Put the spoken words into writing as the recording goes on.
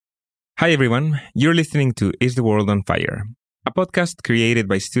Hi, everyone. You're listening to Is the World on Fire, a podcast created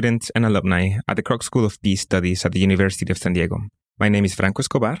by students and alumni at the Kroc School of Peace Studies at the University of San Diego. My name is Franco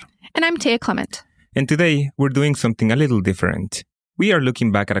Escobar. And I'm Tia Clement. And today, we're doing something a little different. We are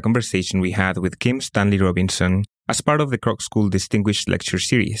looking back at a conversation we had with Kim Stanley Robinson as part of the Kroc School Distinguished Lecture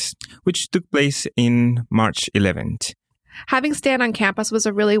Series, which took place in March 11th. Having Stan on campus was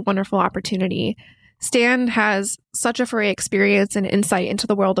a really wonderful opportunity. Stan has such a foray experience and insight into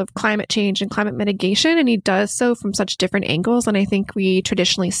the world of climate change and climate mitigation, and he does so from such different angles than I think we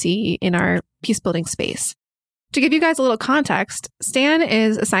traditionally see in our peace-building space. To give you guys a little context, Stan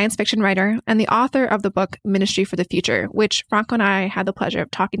is a science fiction writer and the author of the book Ministry for the Future, which Franco and I had the pleasure of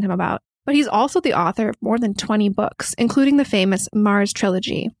talking to him about. But he's also the author of more than 20 books, including the famous Mars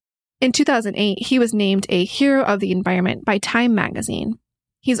trilogy. In 2008, he was named a Hero of the Environment by Time magazine.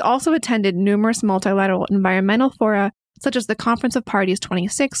 He's also attended numerous multilateral environmental fora, such as the Conference of Parties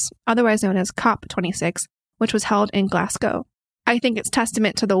 26, otherwise known as COP26, which was held in Glasgow. I think it's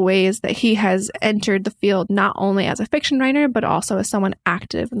testament to the ways that he has entered the field not only as a fiction writer, but also as someone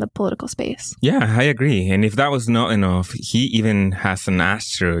active in the political space. Yeah, I agree. And if that was not enough, he even has an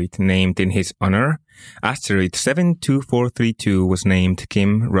asteroid named in his honor. Asteroid 72432 was named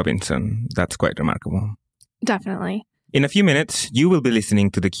Kim Robinson. That's quite remarkable. Definitely. In a few minutes, you will be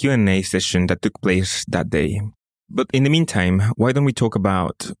listening to the Q&A session that took place that day. But in the meantime, why don't we talk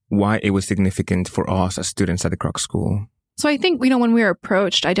about why it was significant for us as students at the Kroc School? So I think, when we were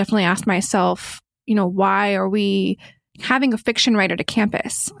approached, I definitely asked myself, why are we having a fiction writer to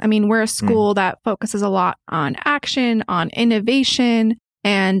campus? I mean, we're a school that focuses a lot on action, on innovation,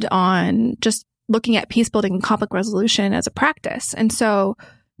 and on just looking at peace building and conflict resolution as a practice. And so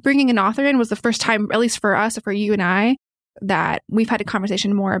bringing an author in was the first time, at least for us, for you and I, that we've had a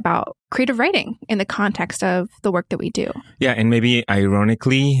conversation more about creative writing in the context of the work that we do. Yeah, and maybe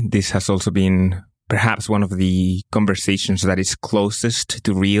ironically, this has also been perhaps one of the conversations that is closest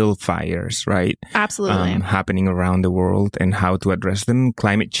to real fires, right? Absolutely. Happening around the world and how to address them.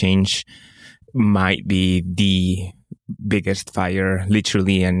 Climate change might be the biggest fire,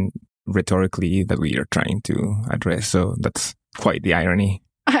 literally and rhetorically, that we are trying to address. So that's quite the irony.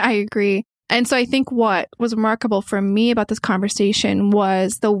 I agree. And so I think what was remarkable for me about this conversation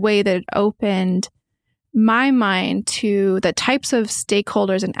was the way that it opened my mind to the types of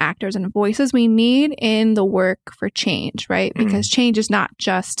stakeholders and actors and voices we need in the work for change, right? Because change is not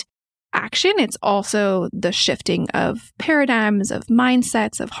just action, it's also the shifting of paradigms, of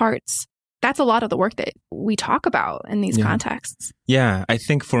mindsets, of hearts. That's a lot of the work that we talk about in these contexts. Yeah, I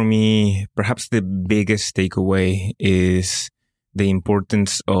think for me, perhaps the biggest takeaway is the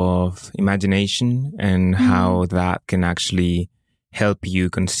importance of imagination and how that can actually help you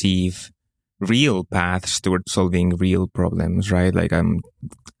conceive real paths towards solving real problems, right? Like I'm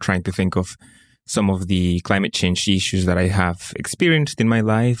trying to think of some of the climate change issues that I have experienced in my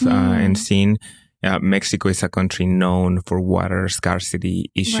life and seen. Mexico is a country known for water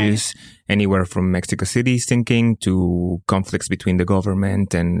scarcity issues, anywhere from Mexico City sinking to conflicts between the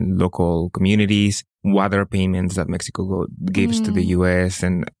government and local communities, water payments that Mexico gives to the U.S.,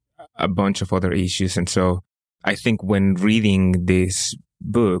 and a bunch of other issues. And so I think when reading this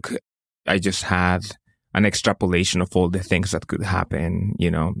book, I just had an extrapolation of all the things that could happen,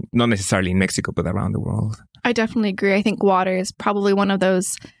 not necessarily in Mexico, but around the world. I definitely agree. I think water is probably one of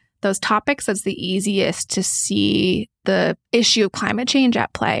those topics that's the easiest to see the issue of climate change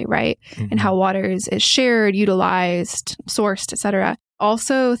at play, right? And how water is shared, utilized, sourced, etc.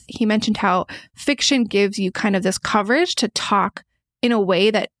 Also, he mentioned how fiction gives you kind of this coverage to talk in a way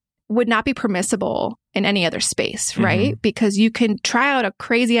that would not be permissible in any other space, right? Because you can try out a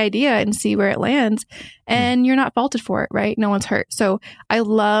crazy idea and see where it lands, and you're not faulted for it, right? No one's hurt. So I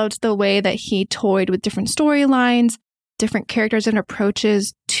loved the way that he toyed with different storylines, different characters and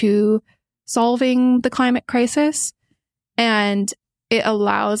approaches to solving the climate crisis. And it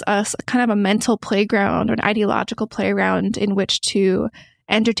allows us kind of a mental playground or an ideological playground in which to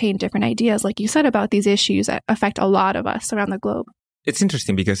entertain different ideas, like you said, about these issues that affect a lot of us around the globe. It's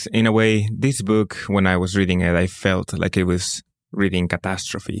interesting because in a way, this book, when I was reading it, I felt like it was reading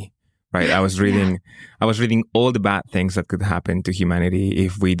catastrophe, right? I was reading all the bad things that could happen to humanity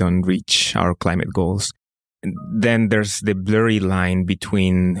if we don't reach our climate goals. Then there's the blurry line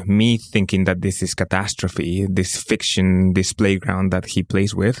between me thinking that this is catastrophe, this fiction, this playground that he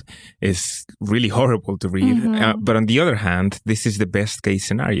plays with is really horrible to read. But on the other hand, this is the best case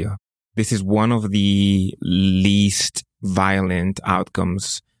scenario. This is one of the least violent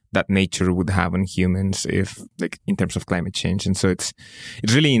outcomes that nature would have on humans if, like, in terms of climate change. And so it's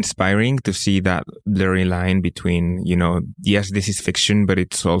really inspiring to see that blurry line between, yes, this is fiction, but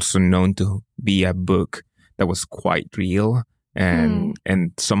it's also known to be a book that was quite real and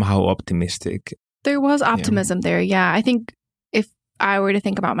somehow optimistic. There was optimism there. Yeah. I think if I were to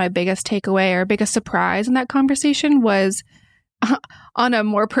think about my biggest takeaway or biggest surprise in that conversation was, on a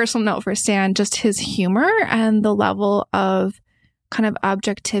more personal note for Stan, just his humor and the level of kind of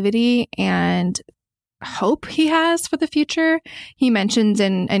objectivity and hope he has for the future. He mentions,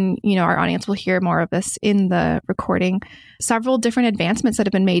 and our audience will hear more of this in the recording, several different advancements that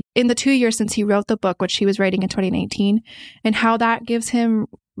have been made in the 2 years since he wrote the book, which he was writing in 2019, and how that gives him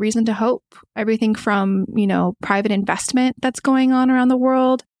reason to hope. Everything from, private investment that's going on around the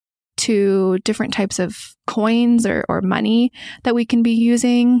world to different types of coins or money that we can be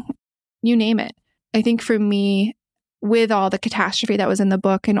using, you name it. I think for me, with all the catastrophe that was in the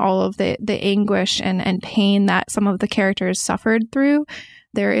book and all of the anguish and pain that some of the characters suffered through,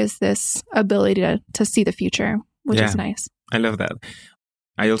 there is this ability to see the future, which is nice. I love that.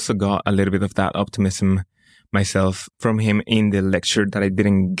 I also got a little bit of that optimism myself from him in the lecture that I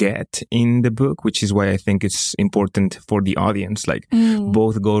didn't get in the book, which is why I think it's important for the audience,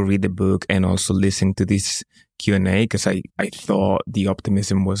 both go read the book and also listen to this Q&A, because I thought the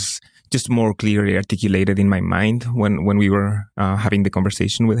optimism was just more clearly articulated in my mind when we were having the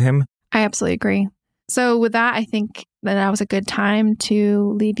conversation with him. I absolutely agree. So with that, I think that was a good time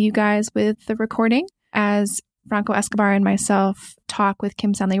to leave you guys with the recording as Franco Escobar and myself talk with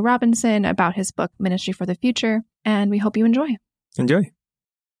Kim Stanley Robinson about his book, Ministry for the Future, and we hope you enjoy. Enjoy.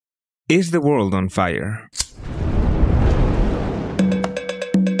 Is the world on fire?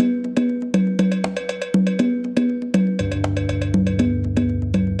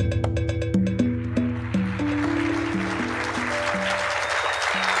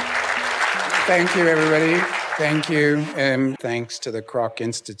 Thank you, everybody. Thank you, and thanks to the Kroc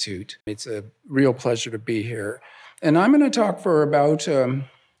Institute. It's a real pleasure to be here. And I'm going to talk for about a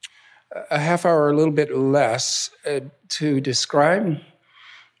half hour, a little bit less, to describe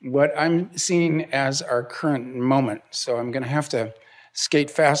what I'm seeing as our current moment. So I'm going to have to skate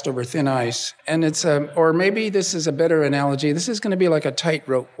fast over thin ice. And it's or maybe this is a better analogy. This is going to be like a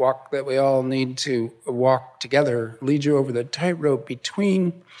tightrope walk that we all need to walk together, lead you over the tightrope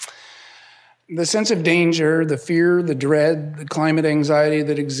between the sense of danger, the fear, the dread, the climate anxiety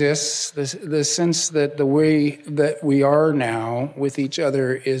that exists, the sense that the way that we are now with each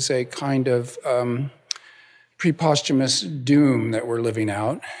other is a kind of preposthumous doom that we're living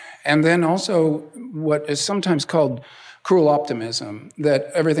out. And then also what is sometimes called cruel optimism, that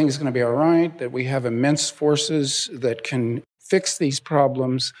everything is going to be all right, that we have immense forces that can fix these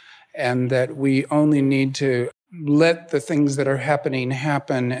problems, and that we only need to let the things that are happening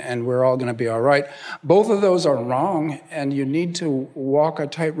happen and we're all going to be all right. Both of those are wrong, and you need to walk a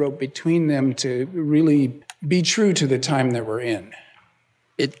tightrope between them to really be true to the time that we're in.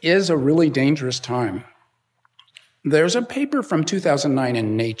 It is a really dangerous time. There's a paper from 2009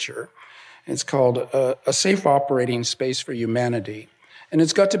 in Nature. It's called A Safe Operating Space for Humanity. And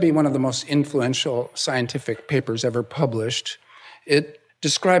it's got to be one of the most influential scientific papers ever published. It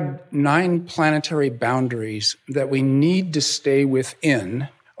described 9 planetary boundaries that we need to stay within,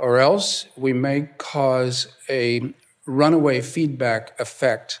 or else we may cause a runaway feedback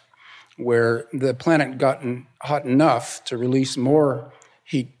effect where the planet gotten hot enough to release more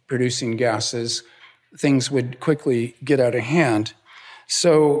heat-producing gases, things would quickly get out of hand.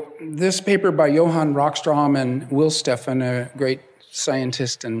 So this paper by Johan Rockstrom and Will Steffen, a great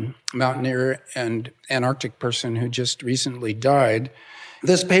scientist and mountaineer and Antarctic person who just recently died,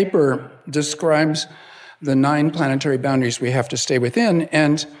 this paper describes the 9 planetary boundaries we have to stay within,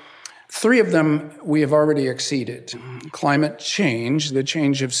 and 3 of them we have already exceeded. Climate change, the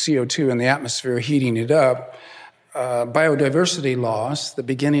change of CO2 in the atmosphere, heating it up, biodiversity loss, the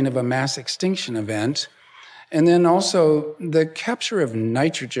beginning of a mass extinction event, and then also the capture of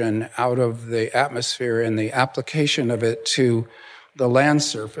nitrogen out of the atmosphere and the application of it to the land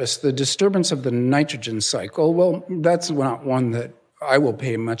surface, the disturbance of the nitrogen cycle. Well, that's not one that I will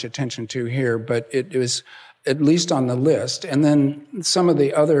pay much attention to here, but it is at least on the list. And then some of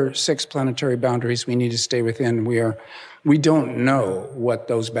the other 6 planetary boundaries we need to stay within, we don't know what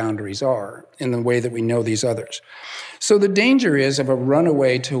those boundaries are in the way that we know these others. So the danger is of a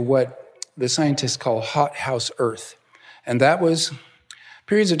runaway to what the scientists call hothouse Earth. And that was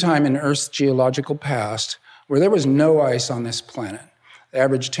periods of time in Earth's geological past where there was no ice on this planet. The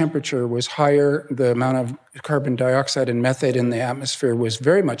average temperature was higher, the amount of carbon dioxide and methane in the atmosphere was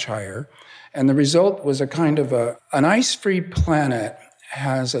very much higher, and the result was a kind of an ice-free planet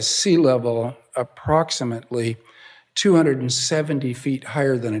has a sea level approximately 270 feet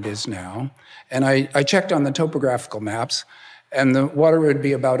higher than it is now. And I checked on the topographical maps, and the water would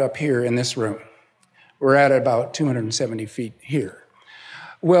be about up here in this room. We're at about 270 feet here.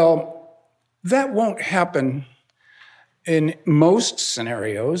 Well, that won't happen in most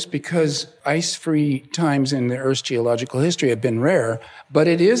scenarios because ice-free times in the Earth's geological history have been rare, but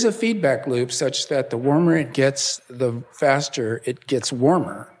it is a feedback loop such that the warmer it gets, the faster it gets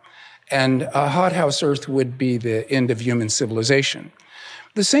warmer. And a hothouse Earth would be the end of human civilization.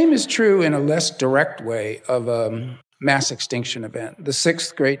 The same is true in a less direct way of a mass extinction event. The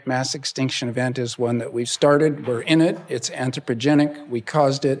sixth great mass extinction event is one that we've started. We're in it. It's anthropogenic. We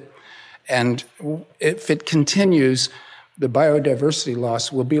caused it. And if it continues, the biodiversity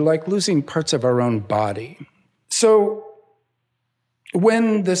loss will be like losing parts of our own body. So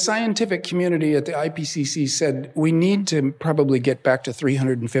when the scientific community at the IPCC said we need to probably get back to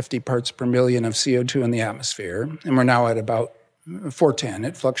 350 parts per million of CO2 in the atmosphere, and we're now at about 410,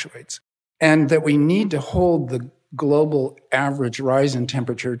 it fluctuates, and that we need to hold the global average rise in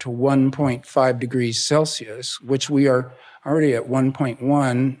temperature to 1.5 degrees Celsius, which we are already at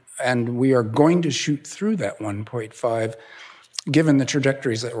 1.1, and we are going to shoot through that 1.5, given the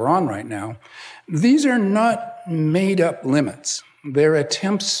trajectories that we're on right now. These are not made-up limits. They're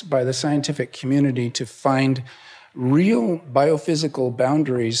attempts by the scientific community to find real biophysical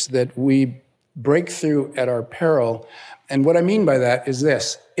boundaries that we break through at our peril. And what I mean by that is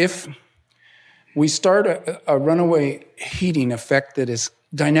this. If we start a runaway heating effect that is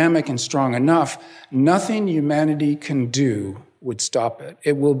dynamic and strong enough, nothing humanity can do would stop it.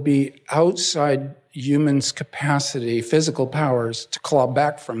 It will be outside humans' capacity, physical powers, to claw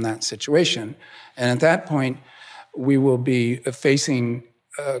back from that situation. And at that point, we will be facing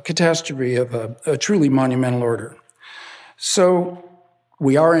a catastrophe of a truly monumental order. So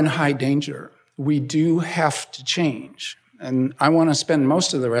we are in high danger. We do have to change. And I want to spend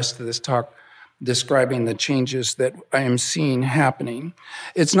most of the rest of this talk describing the changes that I am seeing happening.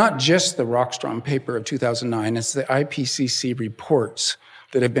 It's not just the Rockstrom paper of 2009, it's the IPCC reports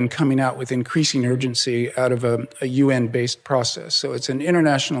that have been coming out with increasing urgency out of a UN-based process. So it's an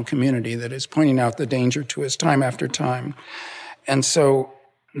international community that is pointing out the danger to us time after time. And so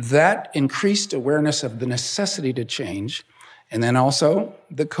that increased awareness of the necessity to change, and then also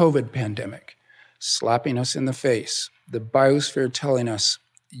the COVID pandemic, slapping us in the face, the biosphere telling us,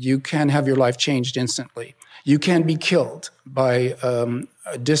 you can have your life changed instantly. You can be killed by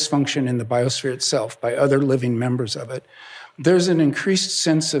a dysfunction in the biosphere itself, by other living members of it. There's an increased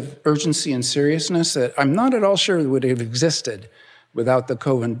sense of urgency and seriousness that I'm not at all sure would have existed without the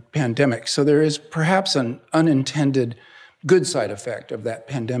COVID pandemic. So there is perhaps an unintended good side effect of that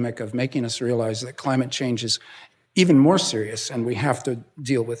pandemic of making us realize that climate change is even more serious and we have to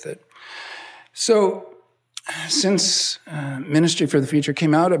deal with it. So since Ministry for the Future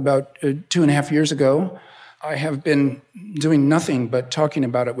came out about 2.5 years ago, I have been doing nothing but talking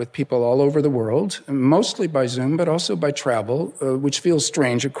about it with people all over the world, mostly by Zoom, but also by travel, which feels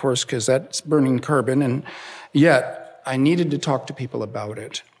strange, of course, because that's burning carbon. And yet, I needed to talk to people about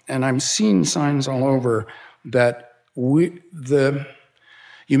it. And I'm seeing signs all over that the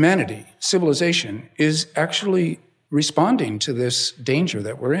humanity, civilization, is actually responding to this danger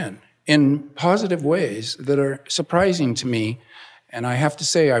that we're in positive ways that are surprising to me. And I have to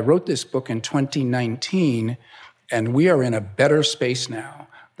say, I wrote this book in 2019, and we are in a better space now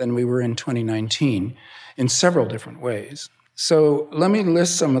than we were in 2019 in several different ways. So let me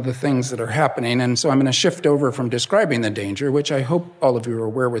list some of the things that are happening. And so I'm going to shift over from describing the danger, which I hope all of you are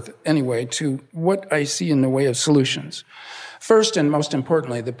aware with anyway, to what I see in the way of solutions. First, and most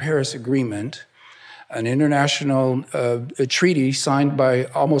importantly, the Paris Agreement, an international treaty signed by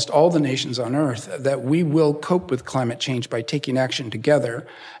almost all the nations on Earth that we will cope with climate change by taking action together.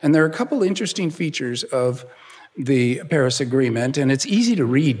 And there are a couple interesting features of the Paris Agreement, and it's easy to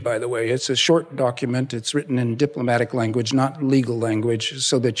read, by the way. It's a short document. It's written in diplomatic language, not legal language,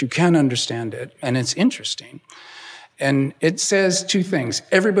 so that you can understand it, and it's interesting. And it says two things.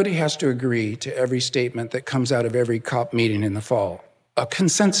 Everybody has to agree to every statement that comes out of every COP meeting in the fall. A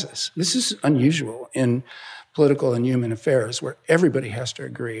consensus. This is unusual in political and human affairs where everybody has to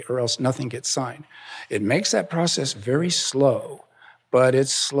agree or else nothing gets signed. It makes that process very slow, but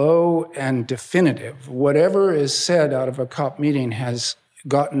it's slow and definitive. Whatever is said out of a COP meeting has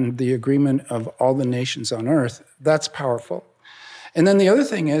gotten the agreement of all the nations on Earth. That's powerful. And then the other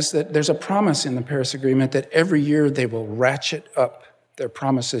thing is that there's a promise in the Paris Agreement that every year they will ratchet up their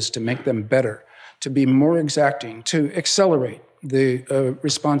promises to make them better, to be more exacting, to accelerate the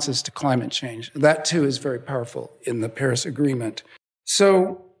responses to climate change. That, too, is very powerful in the Paris Agreement.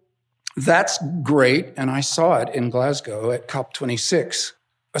 So that's great. And I saw it in Glasgow at COP26.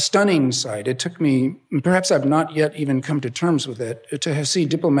 A stunning sight. It took me, perhaps I've not yet even come to terms with it, to see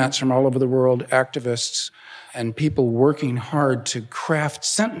diplomats from all over the world, activists, and people working hard to craft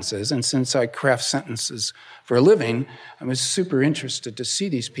sentences. And since I craft sentences for a living, I was super interested to see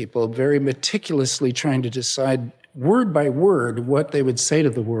these people very meticulously trying to decide word by word what they would say to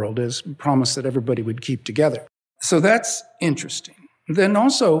the world as a promise that everybody would keep together. So that's interesting. Then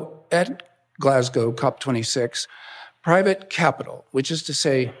also at Glasgow, COP26, private capital, which is to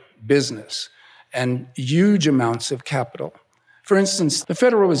say business, and huge amounts of capital. For instance, the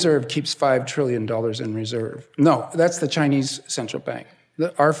Federal Reserve keeps $5 trillion in reserve. No, that's the Chinese central bank.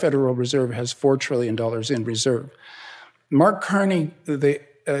 Our Federal Reserve has $4 trillion in reserve. Mark Carney, the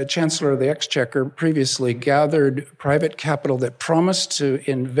Chancellor of the Exchequer, previously gathered private capital that promised to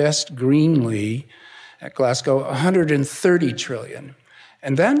invest greenly at Glasgow $130 trillion.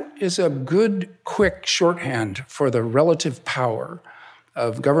 And that is a good, quick shorthand for the relative power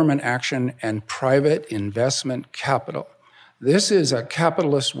of government action and private investment capital. This is a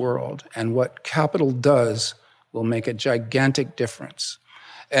capitalist world, and what capital does will make a gigantic difference.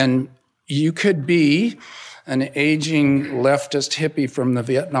 And you could be an aging leftist hippie from the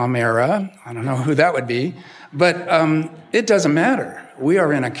Vietnam era. I don't know who that would be, but it doesn't matter. We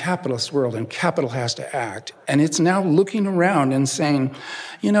are in a capitalist world, and capital has to act. And it's now looking around and saying,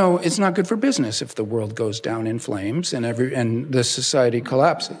 it's not good for business if the world goes down in flames and the society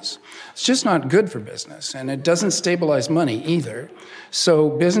collapses. It's just not good for business, and it doesn't stabilize money either. So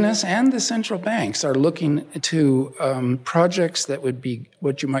business and the central banks are looking to projects that would be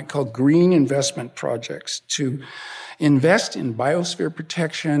what you might call green investment projects to invest in biosphere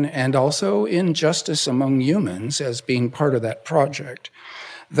protection and also in justice among humans as being part of that project.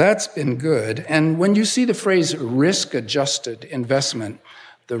 That's been good. And when you see the phrase risk-adjusted investment,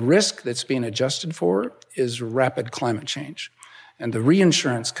 the risk that's being adjusted for is rapid climate change. And the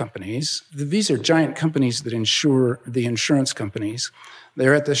reinsurance companies, these are giant companies that insure the insurance companies.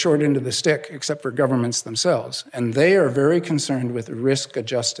 They're at the short end of the stick, except for governments themselves. And they are very concerned with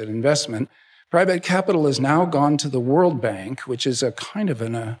risk-adjusted investment. Private capital has now gone to the World Bank, which is a kind of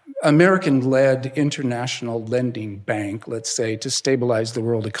an American-led international lending bank, let's say, to stabilize the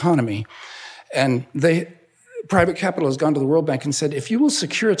world economy. And private capital has gone to the World Bank and said, if you will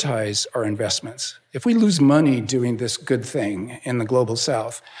securitize our investments, if we lose money doing this good thing in the global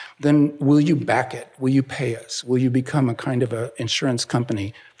south, then will you back it? Will you pay us? Will you become a kind of an insurance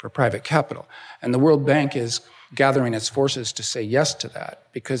company for private capital? And the World Bank is gathering its forces to say yes to that,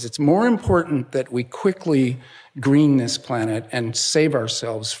 because it's more important that we quickly green this planet and save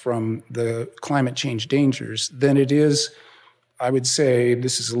ourselves from the climate change dangers than it is, I would say,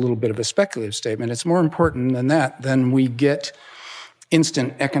 this is a little bit of a speculative statement, it's more important than that, than we get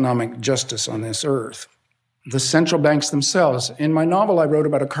instant economic justice on this earth. The central banks themselves, in my novel I wrote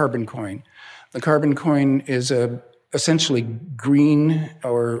about a carbon coin. The carbon coin is essentially green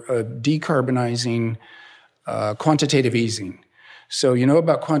or decarbonizing quantitative easing. So you know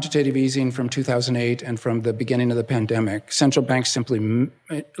about quantitative easing from 2008 and from the beginning of the pandemic. Central banks simply,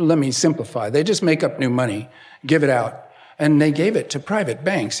 let me simplify, they just make up new money, give it out. And they gave it to private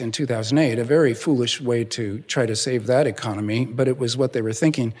banks in 2008, a very foolish way to try to save that economy, but it was what they were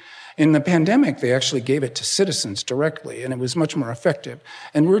thinking. In the pandemic, they actually gave it to citizens directly, and it was much more effective.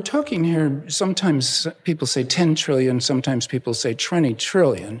 And we're talking here, sometimes people say 10 trillion, sometimes people say 20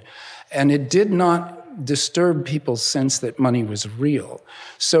 trillion, and it did not disturb people's sense that money was real.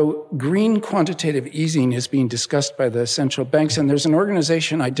 So green quantitative easing is being discussed by the central banks, and there's an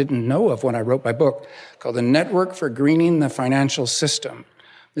organization I didn't know of when I wrote my book called the Network for Greening the Financial System.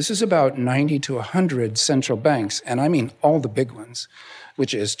 This is about 90 to 100 central banks, and I mean all the big ones,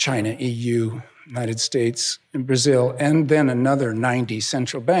 which is China, EU, United States, and Brazil, and then another 90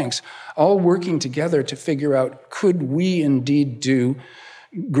 central banks, all working together to figure out, could we indeed do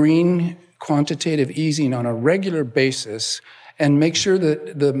green quantitative easing on a regular basis and make sure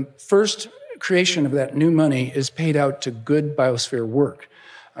that the first creation of that new money is paid out to good biosphere work,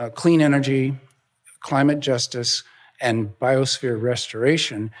 clean energy, climate justice, and biosphere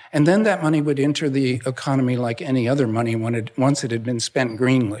restoration. And then that money would enter the economy like any other money once it had been spent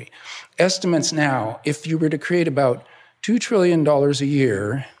greenly. Estimates now, if you were to create about $2 trillion a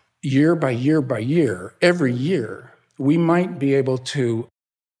year, year by year by year, every year, we might be able to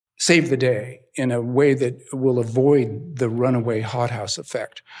save the day in a way that will avoid the runaway hothouse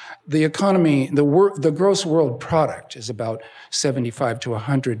effect. The economy, the gross world product is about $75 to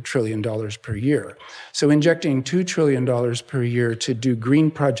 $100 trillion per year. So injecting $2 trillion per year to do green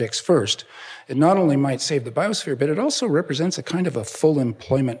projects first, it not only might save the biosphere, but it also represents a kind of a full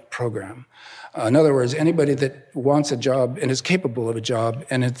employment program. In other words, anybody that wants a job and is capable of a job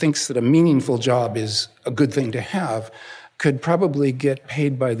and it thinks that a meaningful job is a good thing to have could probably get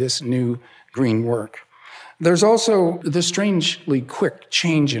paid by this new green work. There's also the strangely quick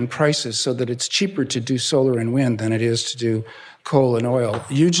change in prices so that it's cheaper to do solar and wind than it is to do coal and oil,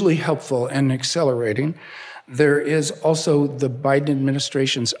 hugely helpful and accelerating. There is also the Biden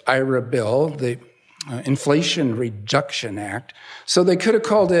administration's IRA bill, the Inflation Reduction Act. So they could have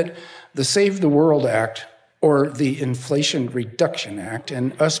called it the Save the World Act or the Inflation Reduction Act.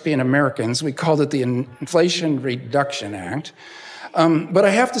 And us being Americans, we called it the Inflation Reduction Act. But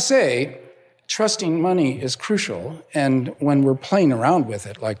I have to say, trusting money is crucial. And when we're playing around with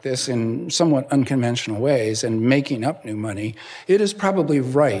it like this in somewhat unconventional ways and making up new money, it is probably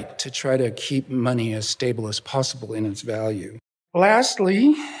right to try to keep money as stable as possible in its value.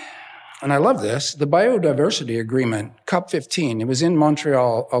 Lastly, and I love this, the Biodiversity Agreement, COP15, it was in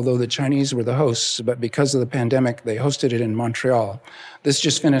Montreal, although the Chinese were the hosts, but because of the pandemic, they hosted it in Montreal. This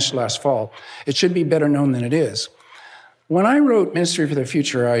just finished last fall. It should be better known than it is. When I wrote Ministry for the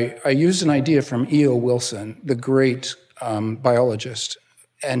Future, I used an idea from E.O. Wilson, the great biologist,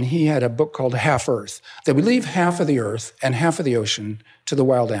 and he had a book called Half Earth, that we leave half of the earth and half of the ocean to the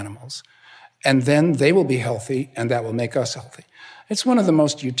wild animals, and then they will be healthy, and that will make us healthy. It's one of the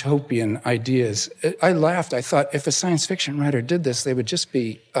most utopian ideas. I laughed. I thought if a science fiction writer did this, they would just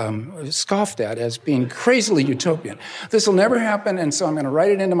be scoffed at as being crazily utopian. This will never happen, and so I'm going to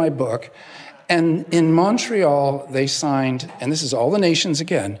write it into my book. And in Montreal, they signed, and this is all the nations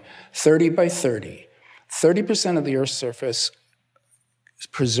again, 30 by 30. 30% of the Earth's surface is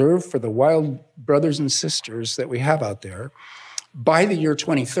preserved for the wild brothers and sisters that we have out there by the year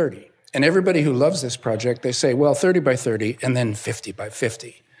 2030. And everybody who loves this project, they say, well, 30 by 30 and then 50 by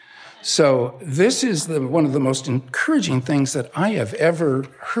 50. So this is one of the most encouraging things that I have ever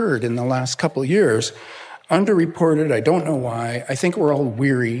heard in the last couple of years. Underreported, I don't know why. I think we're all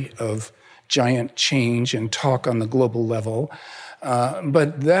weary of giant change and talk on the global level.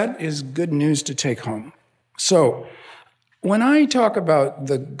 But that is good news to take home. So when I talk about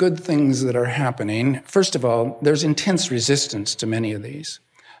the good things that are happening, first of all, there's intense resistance to many of these.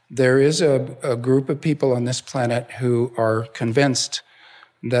 There is a group of people on this planet who are convinced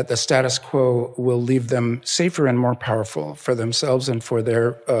that the status quo will leave them safer and more powerful for themselves and for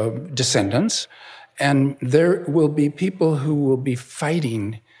their descendants. And there will be people who will be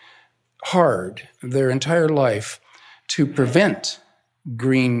fighting hard their entire life to prevent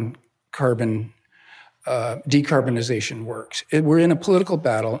green carbon decarbonization works. We're in a political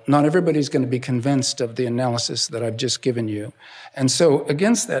battle. Not everybody's going to be convinced of the analysis that I've just given you. And so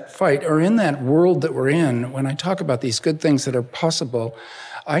against that fight, or in that world that we're in, when I talk about these good things that are possible,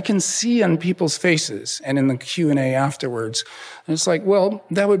 I can see on people's faces and in the Q&A afterwards, and it's like, well,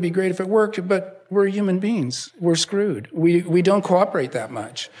 that would be great if it worked, but we're human beings. We're screwed. We don't cooperate that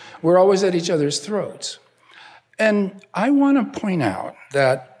much. We're always at each other's throats. And I want to point out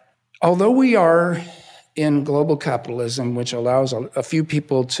that although we are in global capitalism, which allows a few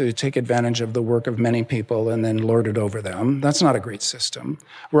people to take advantage of the work of many people and then lord it over them, that's not a great system.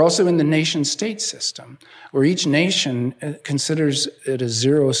 We're also in the nation-state system, where each nation considers it a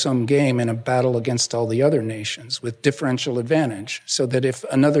zero-sum game in a battle against all the other nations with differential advantage, so that if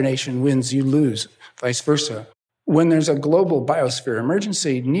another nation wins, you lose, vice versa. When there's a global biosphere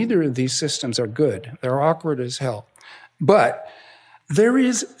emergency, neither of these systems are good. They're awkward as hell. But there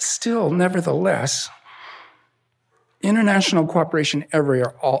is still, nevertheless, international cooperation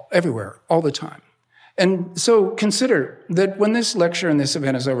everywhere, all the time. And so consider that when this lecture and this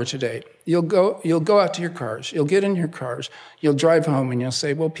event is over today, you'll go out to your cars, you'll get in your cars, you'll drive home and you'll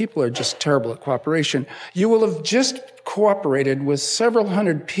say, well, people are just terrible at cooperation. You will have just cooperated with several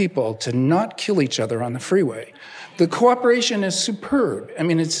hundred people to not kill each other on the freeway. The cooperation is superb. I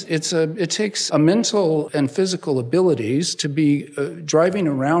mean, it takes a mental and physical abilities to be driving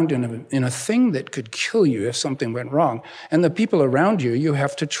around in a thing that could kill you if something went wrong. And the people around you, you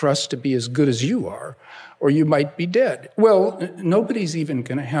have to trust to be as good as you are, or you might be dead. Well, nobody's even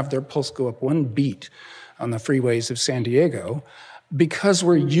going to have their pulse go up one beat on the freeways of San Diego because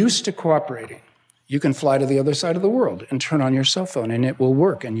we're used to cooperating. You can fly to the other side of the world and turn on your cell phone and it will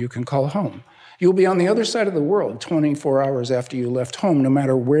work and you can call home. You'll be on the other side of the world 24 hours after you left home, no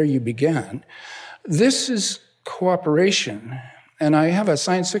matter where you began. This is cooperation. And I have a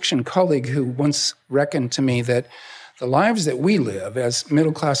science fiction colleague who once reckoned to me that the lives that we live as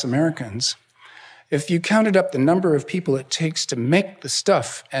middle-class Americans, if you counted up the number of people it takes to make the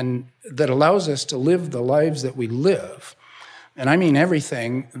stuff and that allows us to live the lives that we live, and I mean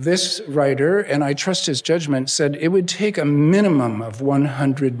everything, this writer, and I trust his judgment, said it would take a minimum of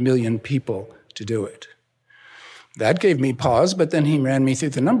 100 million people to do it. That gave me pause, but then he ran me through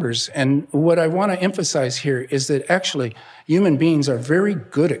the numbers. And what I want to emphasize here is that actually human beings are very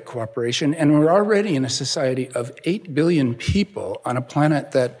good at cooperation, and we're already in a society of 8 billion people on a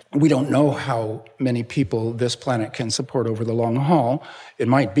planet that we don't know how many people this planet can support over the long haul. It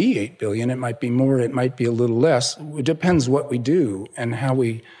might be 8 billion, it might be more, it might be a little less. It depends what we do and how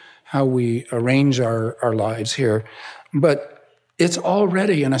we arrange our lives here. But it's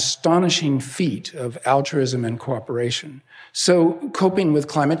already an astonishing feat of altruism and cooperation. So coping with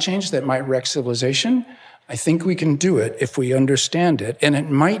climate change that might wreck civilization, I think we can do it if we understand it. And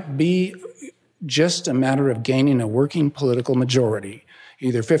it might be just a matter of gaining a working political majority,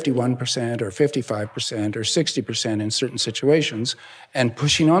 either 51% or 55% or 60% in certain situations, and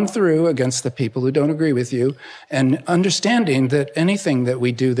pushing on through against the people who don't agree with you, and understanding that anything that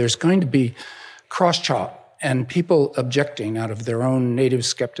we do, there's going to be cross-chop and people objecting out of their own native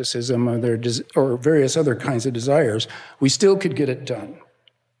skepticism or various other kinds of desires. We still could get it done.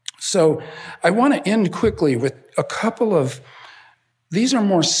 So I want to end quickly with a couple of, these are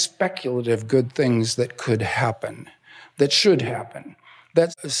more speculative good things that could happen, that should happen.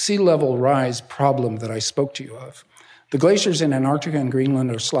 That's a sea level rise problem that I spoke to you of. The glaciers in Antarctica and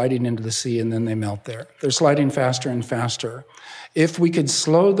Greenland are sliding into the sea and then they melt there. They're sliding faster and faster. If we could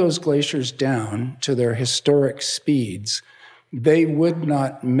slow those glaciers down to their historic speeds, they would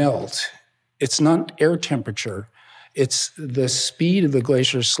not melt. It's not air temperature. It's the speed of the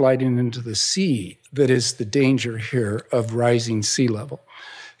glaciers sliding into the sea that is the danger here of rising sea level.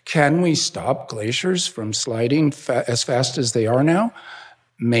 Can we stop glaciers from sliding as fast as they are now?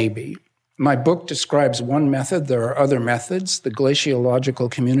 Maybe. My book describes one method. There are other methods. The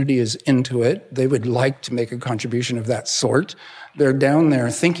glaciological community is into it. They would like to make a contribution of that sort. They're down there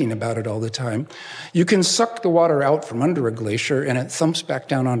thinking about it all the time. You can suck the water out from under a glacier and it thumps back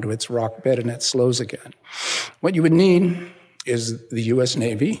down onto its rock bed and it slows again. What you would need is the U.S.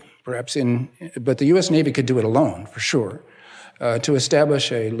 Navy, but the U.S. Navy could do it alone, for sure, to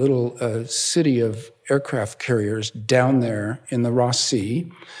establish a little city of aircraft carriers down there in the Ross Sea.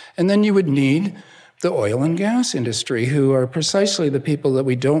 And then you would need the oil and gas industry, who are precisely the people that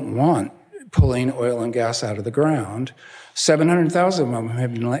we don't want pulling oil and gas out of the ground. 700,000 of them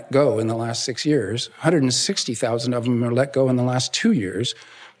have been let go in the last 6 years. 160,000 of them are let go in the last 2 years.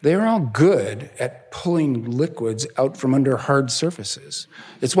 They're all good at pulling liquids out from under hard surfaces.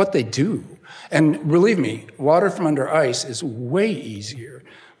 It's what they do. And believe me, water from under ice is way easier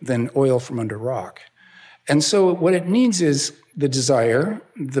than oil from under rock. And so what it needs is the desire,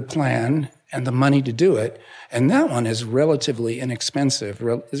 the plan, and the money to do it. And that one is relatively inexpensive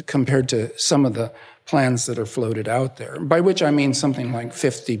compared to some of the plans that are floated out there, by which I mean something like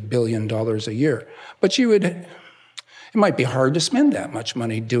 $50 billion a year. But it might be hard to spend that much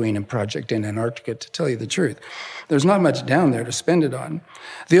money doing a project in Antarctica, to tell you the truth. There's not much down there to spend it on.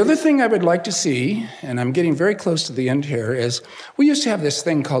 The other thing I would like to see, and I'm getting very close to the end here, is we used to have this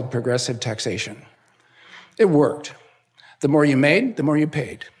thing called progressive taxation. It worked. The more you made, the more you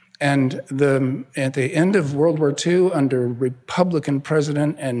paid. And at the end of World War II, under Republican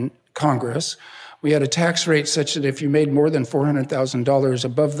president and Congress, we had a tax rate such that if you made more than $400,000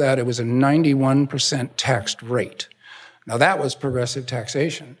 above that, it was a 91% taxed rate. Now, that was progressive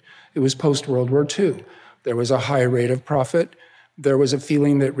taxation. It was post-World War II. There was a high rate of profit. There was a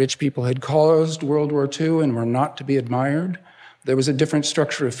feeling that rich people had caused World War II and were not to be admired. There was a different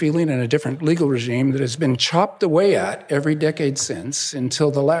structure of feeling and a different legal regime that has been chopped away at every decade since,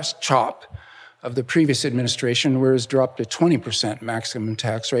 until the last chop of the previous administration, where it's dropped to 20% maximum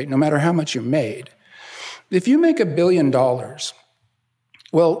tax rate, no matter how much you made. If you make $1 billion,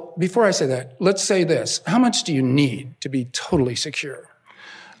 well, before I say that, let's say this. How much do you need to be totally secure?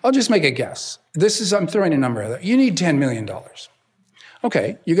 I'll just make a guess. I'm throwing a number out there. You need $10 million.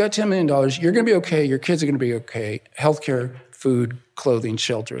 Okay, you got $10 million. You're going to be okay. Your kids are going to be okay. Healthcare, food, clothing,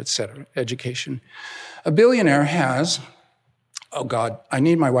 shelter, etc., education. A billionaire has, oh God, I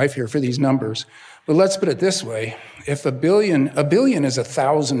need my wife here for these numbers, but let's put it this way. If a billion is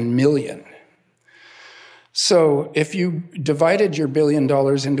 1,000 million. So if you divided your $1 billion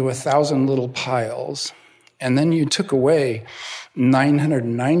into 1,000 little piles, and then you took away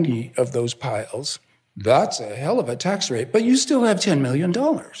 990 of those piles, that's a hell of a tax rate, but you still have $10 million,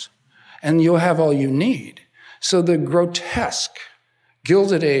 and you'll have all you need. So the grotesque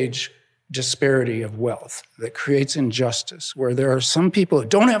Gilded Age disparity of wealth that creates injustice, where there are some people who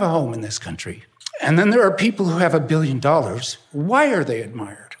don't have a home in this country, and then there are people who have $1 billion. Why are they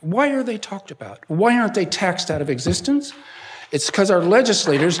admired? Why are they talked about? Why aren't they taxed out of existence? It's because our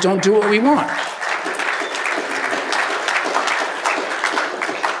legislators don't do what we want.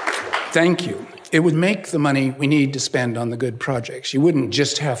 Thank you. It would make the money we need to spend on the good projects. You wouldn't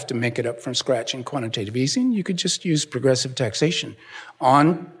just have to make it up from scratch in quantitative easing. You could just use progressive taxation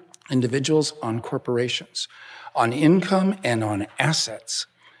on individuals, on corporations, on income, and on assets,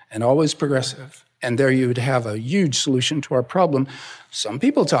 and always progressive. And there you would have a huge solution to our problem. Some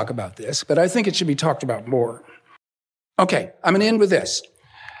people talk about this, but I think it should be talked about more. Okay, I'm going to end with this.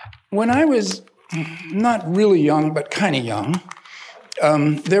 When I was not really young, but kind of young,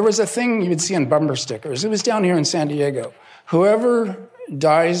 there was a thing you would see on bumper stickers. It was down here in San Diego. Whoever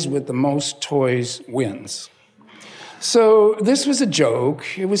dies with the most toys wins. So this was a joke.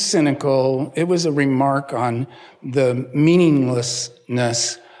 It was cynical. It was a remark on the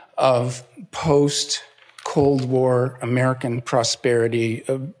meaninglessness of post-Cold War American prosperity,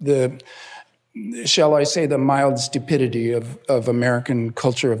 of the, shall I say, the mild stupidity of American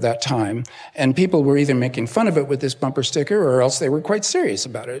culture of that time. And people were either making fun of it with this bumper sticker, or else they were quite serious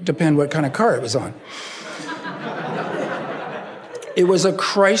about it. It depended what kind of car it was on. It was a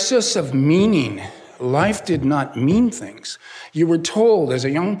crisis of meaning. Life did not mean things. You were told as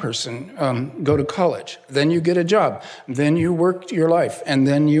a young person, go to college, then you get a job, then you work your life, and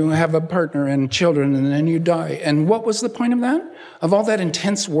then you have a partner and children, and then you die. And what was the point of that? Of all that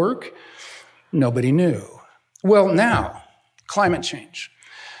intense work? Nobody knew. Well, now, climate change.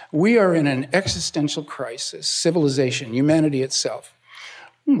 We are in an existential crisis, civilization, humanity itself.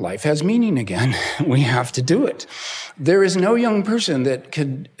 Life has meaning again. We have to do it. There is no young person that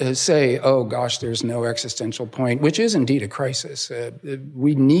could say, oh gosh, there's no existential point, which is indeed a crisis.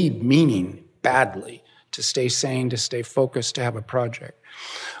 We need meaning badly to stay sane, to stay focused, to have a project.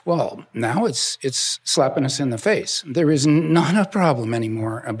 Well, now it's slapping us in the face. There is not a problem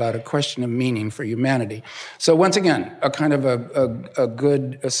anymore about a question of meaning for humanity. So once again, a kind of a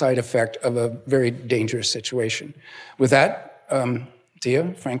good side effect of a very dangerous situation. With that,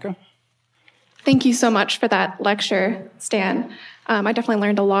 Tia, Franca? Thank you so much for that lecture, Stan. I definitely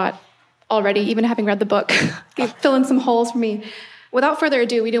learned a lot already, even having read the book. Fill in some holes for me. Without further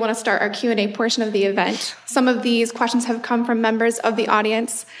ado, we do want to start our Q&A portion of the event. Some of these questions have come from members of the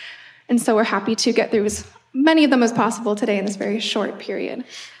audience, and so we're happy to get through as many of them as possible today in this very short period.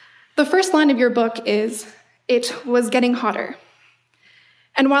 The first line of your book is, "It was getting hotter."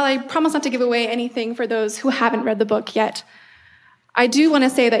 And while I promise not to give away anything for those who haven't read the book yet, I do want to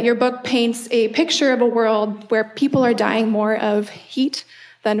say that your book paints a picture of a world where people are dying more of heat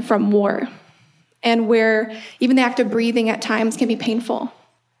than from war, and where even the act of breathing at times can be painful.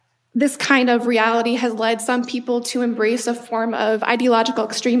 This kind of reality has led some people to embrace a form of ideological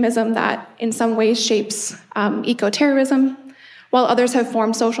extremism that in some ways shapes eco-terrorism, while others have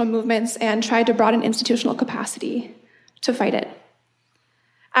formed social movements and tried to broaden institutional capacity to fight it.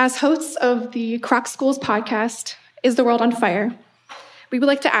 As hosts of the Croc Schools podcast, Is the World on Fire?, we would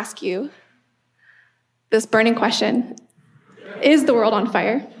like to ask you this burning question: is the world on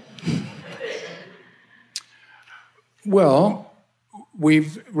fire? Well,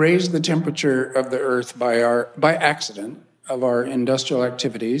 we've raised the temperature of the Earth by accident of our industrial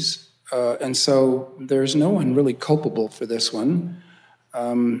activities, and so there's no one really culpable for this one,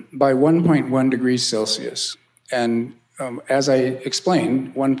 by 1.1 degrees Celsius. And as I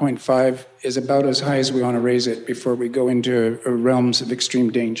explained, 1.5 is about as high as we want to raise it before we go into realms of extreme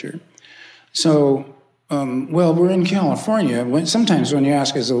danger. So, well, we're in California. Sometimes when you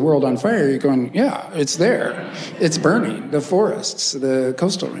ask, is the world on fire, you're going, yeah, it's there. It's burning, the forests, the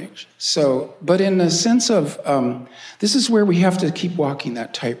coastal range. So, but in the sense of, this is where we have to keep walking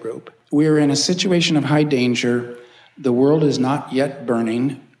that tightrope. We're in a situation of high danger. The world is not yet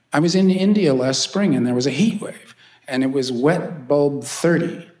burning. I was in India last spring and there was a heat wave. And it was wet bulb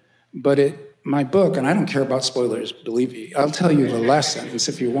 30, but my book, and I don't care about spoilers, believe me, I'll tell you the last sentence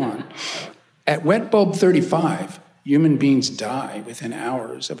if you want. At wet bulb 35, human beings die within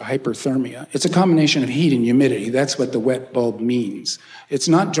hours of hyperthermia. It's a combination of heat and humidity. That's what the wet bulb means. It's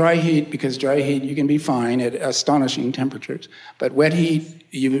not dry heat, because dry heat you can be fine at astonishing temperatures. But wet heat,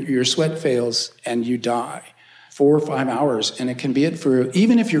 your sweat fails and you die. 4 or 5 hours, and it can be it for,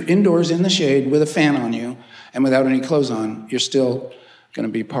 even if you're indoors in the shade with a fan on you, and without any clothes on, you're still going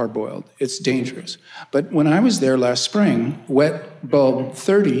to be parboiled. It's dangerous. But when I was there last spring, wet bulb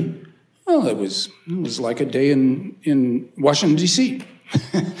 30, well, it was like a day in Washington, D.C.,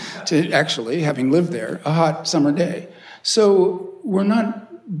 to actually, having lived there, a hot summer day. So we're not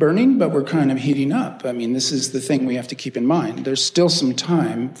burning, but we're kind of heating up. I mean, this is the thing we have to keep in mind. There's still some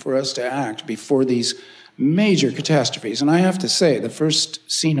time for us to act before these major catastrophes. And I have to say, the first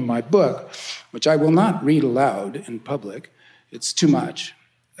scene in my book, which I will not read aloud in public, it's too much.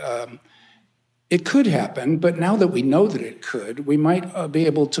 It could happen, but now that we know that it could, we might be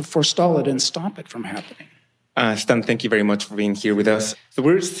able to forestall it and stop it from happening. Stan, thank you very much for being here with us. So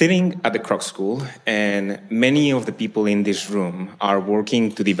we're sitting at the Kroc School, and many of the people in this room are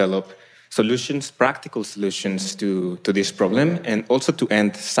working to develop solutions, practical solutions to this problem, and also to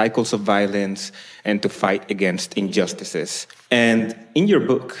end cycles of violence and to fight against injustices. And in your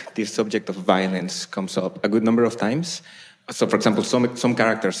book, this subject of violence comes up a good number of times. So, for example, some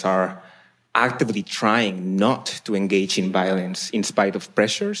characters are actively trying not to engage in violence in spite of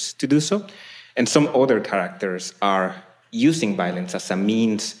pressures to do so. And some other characters are using violence as a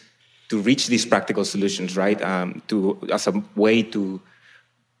means to reach these practical solutions, right? As a way to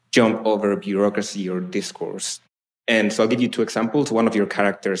jump over bureaucracy or discourse. And so I'll give you two examples. One of your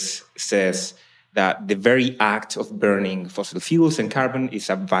characters says that the very act of burning fossil fuels and carbon is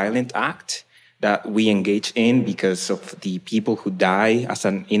a violent act that we engage in because of the people who die as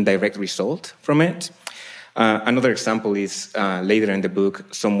an indirect result from it. Another example is later in the book,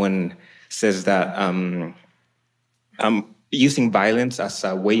 someone says that using violence as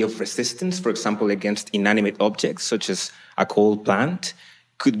a way of resistance, for example, against inanimate objects, such as a coal plant,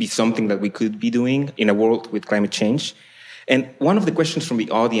 could be something that we could be doing in a world with climate change. And one of the questions from the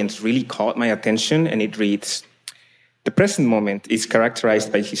audience really caught my attention, and it reads, "The present moment is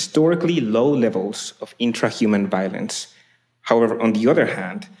characterized by historically low levels of intrahuman violence. However, on the other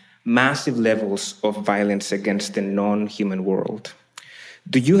hand, massive levels of violence against the non-human world.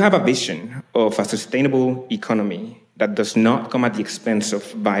 Do you have a vision of a sustainable economy that does not come at the expense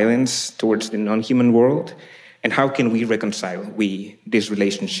of violence towards the non-human world? And how can we reconcile this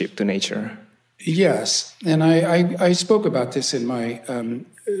relationship to nature?" Yes, and I spoke about this in my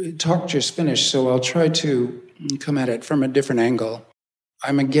talk just finished, so I'll try to come at it from a different angle.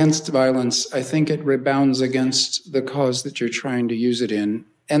 I'm against violence. I think it rebounds against the cause that you're trying to use it in.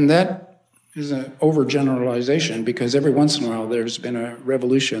 And that is an overgeneralization because every once in a while there's been a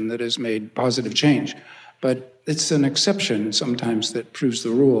revolution that has made positive change. But it's an exception sometimes that proves the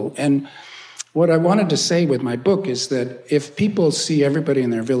rule. And what I wanted to say with my book is that if people see everybody in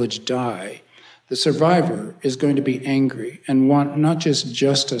their village die, the survivor is going to be angry and want not just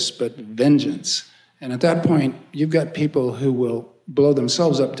justice, but vengeance. And at that point, you've got people who will blow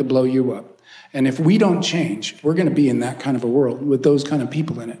themselves up to blow you up. And if we don't change, we're going to be in that kind of a world with those kind of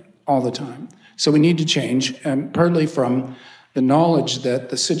people in it all the time. So we need to change, partly from the knowledge that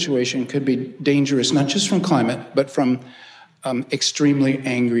the situation could be dangerous, not just from climate, but from extremely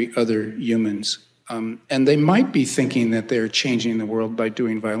angry other humans. And they might be thinking that they're changing the world by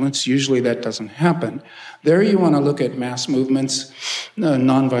doing violence. Usually that doesn't happen. There you want to look at mass movements,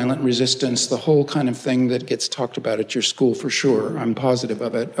 nonviolent resistance, the whole kind of thing that gets talked about at your school for sure. I'm positive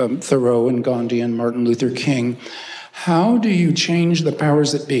of it. Thoreau and Gandhi and Martin Luther King. How do you change the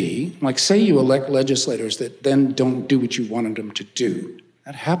powers that be? Like say you elect legislators that then don't do what you wanted them to do.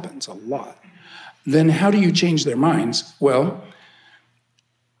 That happens a lot. Then how do you change their minds? Well,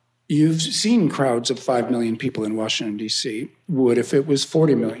 you've seen crowds of 5 million people in Washington, D.C. Would if it was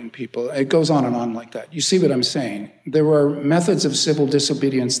 40 million people. It goes on and on like that. You see what I'm saying? There are methods of civil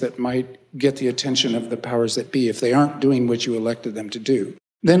disobedience that might get the attention of the powers that be if they aren't doing what you elected them to do.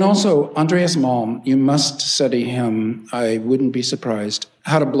 Then also, Andreas Malm, you must study him. I wouldn't be surprised.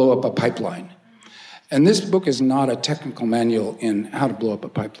 How to blow up a pipeline. And this book is not a technical manual in how to blow up a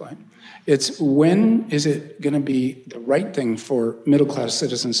pipeline. It's when is it going to be the right thing for middle-class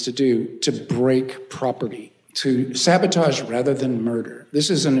citizens to do to break property, to sabotage rather than murder.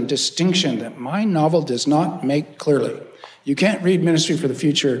 This is a distinction that my novel does not make clearly. You can't read Ministry for the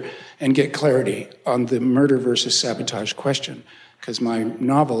Future and get clarity on the murder versus sabotage question, because my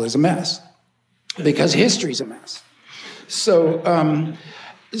novel is a mess, because history's a mess. So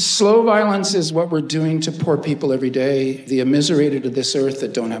slow violence is what we're doing to poor people every day, the immiserated of this earth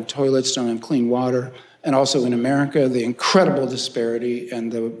that don't have toilets, don't have clean water, and also in America, the incredible disparity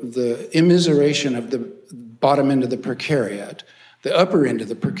and the immiseration of the bottom end of the precariat. The upper end of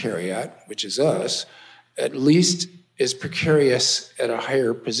the precariat, which is us, at least is precarious at a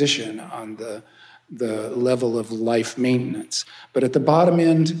higher position on the level of life maintenance. But at the bottom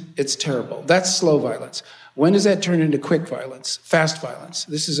end, it's terrible. That's slow violence. When does that turn into quick violence, fast violence?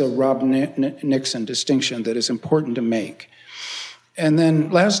 This is a Rob Nixon distinction that is important to make. And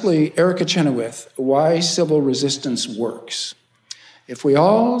then lastly, Erica Chenoweth, Why Civil Resistance Works. If we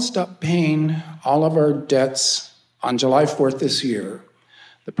all stop paying all of our debts on July 4th this year,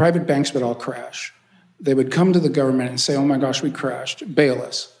 the private banks would all crash. They would come to the government and say, oh my gosh, we crashed, bail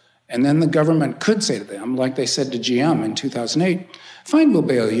us. And then the government could say to them, like they said to GM in 2008, fine, we'll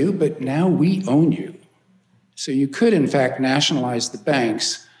bail you, but now we own you. So you could, in fact, nationalize the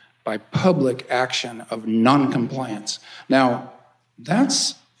banks by public action of non-compliance. Now,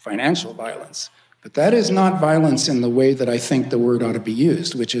 that's financial violence, but that is not violence in the way that I think the word ought to be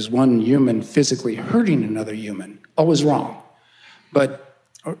used, which is one human physically hurting another human. Always wrong. But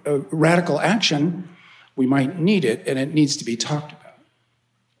radical action, we might need it, and it needs to be talked about.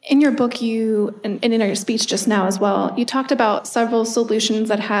 In your book, and in your speech just now as well, you talked about several solutions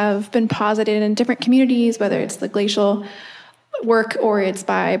that have been posited in different communities, whether it's the glacial work or it's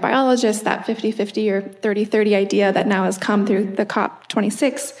by biologists, that 50-50 or 30-30 idea that now has come through the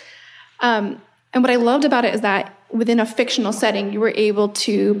COP26. And what I loved about it is that within a fictional setting, you were able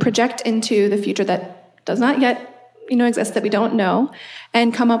to project into the future that does not yet exist, that we don't know,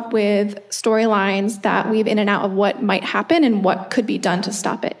 and come up with storylines that weave in and out of what might happen and what could be done to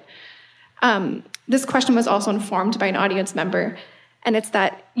stop it. This question was also informed by an audience member, and it's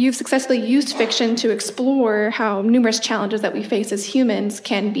that you've successfully used fiction to explore how numerous challenges that we face as humans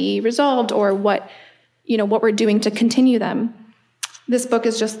can be resolved, or what we're doing to continue them. This book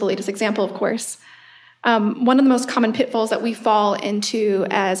is just the latest example, of course. One of the most common pitfalls that we fall into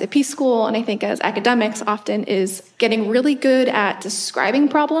as a peace school, and I think as academics often, is getting really good at describing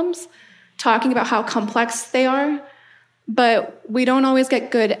problems, talking about how complex they are, but we don't always get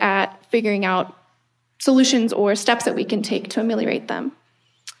good at figuring out solutions or steps that we can take to ameliorate them.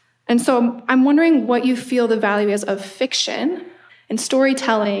 And so I'm wondering what you feel the value is of fiction and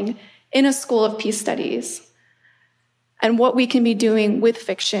storytelling in a school of peace studies, and what we can be doing with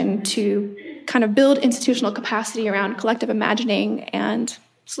fiction to kind of build institutional capacity around collective imagining and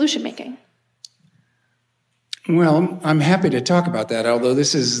solution making. Well, I'm happy to talk about that, although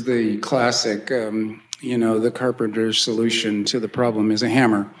this is the classic, the carpenter's solution to the problem is a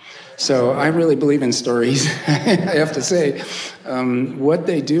hammer. So I really believe in stories, I have to say. What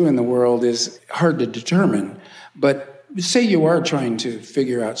they do in the world is hard to determine, but say you are trying to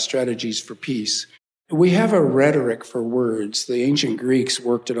figure out strategies for peace. We have a rhetoric for words. The ancient Greeks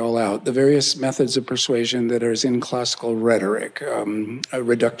worked it all out. The various methods of persuasion that are in classical rhetoric, a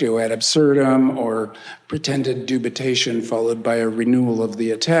reductio ad absurdum, or pretended dubitation followed by a renewal of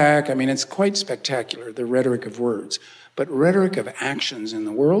the attack. I mean, it's quite spectacular, the rhetoric of words. But rhetoric of actions in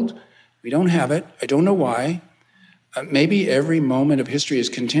the world, we don't have it. I don't know why. Maybe every moment of history is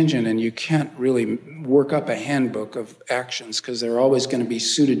contingent and you can't really work up a handbook of actions because they're always going to be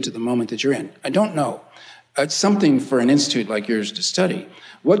suited to the moment that you're in. I don't know. It's something for an institute like yours to study.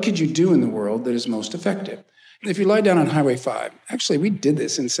 What could you do in the world that is most effective? If you lie down on Highway 5, actually we did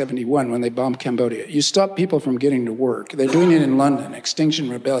this in 1971 when they bombed Cambodia. You stop people from getting to work. They're doing it in London, Extinction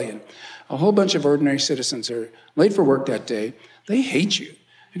Rebellion. A whole bunch of ordinary citizens are late for work that day. They hate you.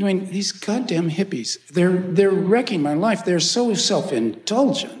 I mean, these goddamn hippies, they're wrecking my life. They're so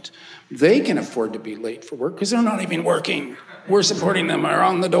self-indulgent. They can afford to be late for work because they're not even working. We're supporting them, are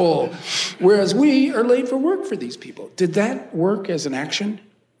on the dole. Whereas we are late for work for these people. Did that work as an action?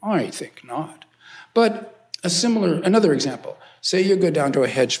 I think not. But another example, say you go down to a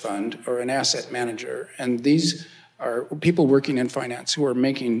hedge fund or an asset manager, and these are people working in finance who are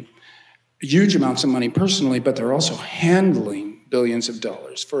making huge amounts of money personally, but they're also handling billions of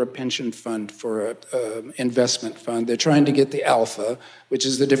dollars for a pension fund, for an investment fund. They're trying to get the alpha, which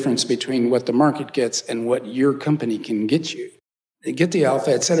is the difference between what the market gets and what your company can get you. They get the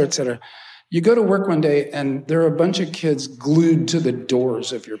alpha, et cetera, et cetera. You go to work one day, and there are a bunch of kids glued to the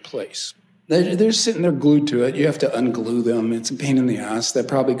doors of your place. They're sitting there glued to it. You have to unglue them. It's a pain in the ass. They'll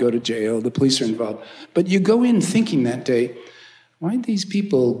probably go to jail. The police are involved. But you go in thinking that day, why do these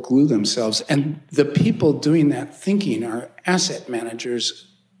people glue themselves? And the people doing that thinking are asset managers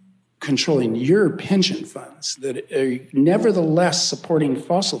controlling your pension funds that are nevertheless supporting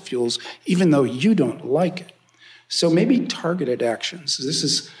fossil fuels, even though you don't like it. So maybe targeted actions.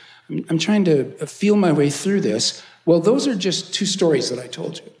 I'm trying to feel my way through this. Well, those are just two stories that I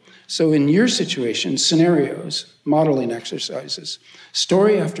told you. So in your situation, scenarios, modeling exercises,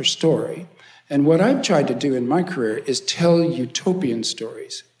 story after story. And what I've tried to do in my career is tell utopian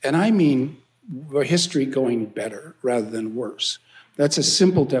stories. And I mean history going better rather than worse. That's a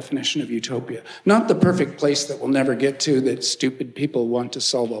simple definition of utopia. Not the perfect place that we'll never get to that stupid people want to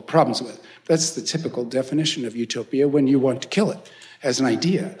solve all problems with. That's the typical definition of utopia when you want to kill it as an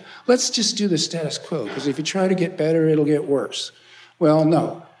idea. Let's just do the status quo, because if you try to get better, it'll get worse. Well,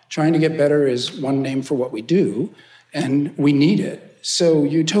 no. Trying to get better is one name for what we do, and we need it. So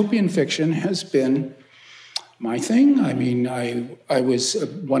utopian fiction has been my thing. I mean, I was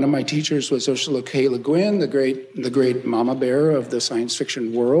one of my teachers was Ursula K. Le Guin, the great mama bear of the science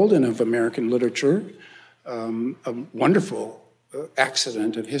fiction world and of American literature. A wonderful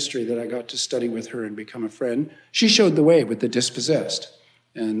accident of history that I got to study with her and become a friend. She showed the way with The Dispossessed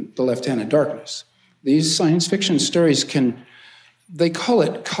and The Left Hand of Darkness. These science fiction stories they call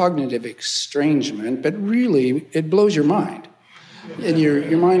it cognitive estrangement, but really it blows your mind. And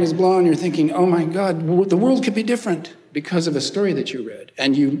your mind is blown, you're thinking, oh my God, the world could be different because of a story that you read.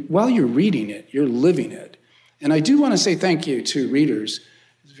 And while you're reading it, you're living it. And I do want to say thank you to readers.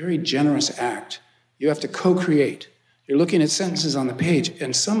 It's a very generous act. You have to co-create. You're looking at sentences on the page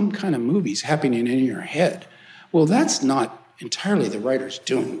and some kind of movie's happening in your head. Well, that's not entirely the writer's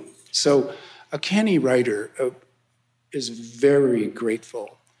doing. So a canny writer is very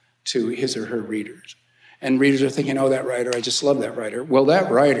grateful to his or her readers. And readers are thinking, oh, that writer, I just love that writer. Well,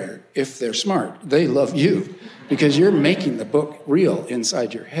 that writer, if they're smart, they love you because you're making the book real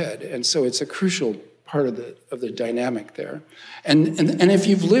inside your head. And so it's a crucial part of the dynamic there. And if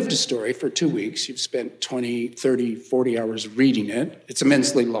you've lived a story for 2 weeks, you've spent 20, 30, 40 hours reading it. It's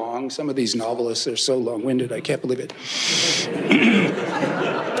immensely long. Some of these novelists are so long-winded, I can't believe it.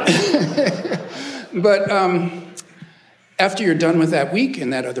 But after you're done with that week in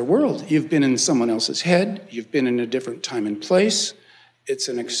that other world, you've been in someone else's head, you've been in a different time and place. It's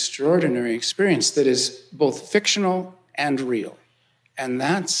an extraordinary experience that is both fictional and real. And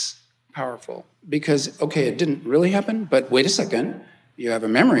that's powerful because, okay, it didn't really happen, but wait a second, you have a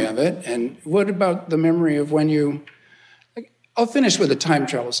memory of it. And what about the memory of when I'll finish with a time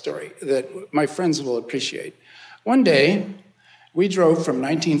travel story that my friends will appreciate. One day, we drove from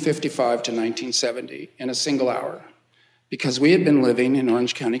 1955 to 1970 in a single hour, because we had been living in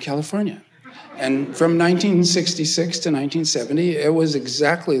Orange County, California. And from 1966 to 1970, it was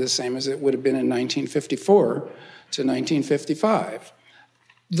exactly the same as it would have been in 1954 to 1955.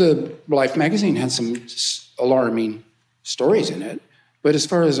 The Life magazine had some alarming stories in it, but as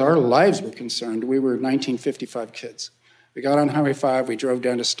far as our lives were concerned, we were 1955 kids. We got on Highway 5, we drove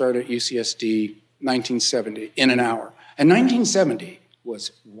down to start at UCSD, 1970, in an hour. And 1970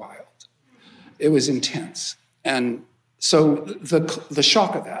 was wild. It was intense. And so the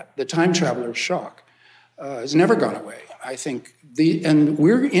shock of that, the time traveler's shock, has never gone away. I think and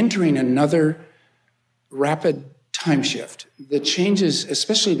we're entering another rapid time shift. The changes,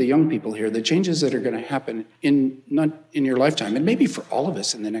 especially the young people here, the changes that are going to happen not in your lifetime, and maybe for all of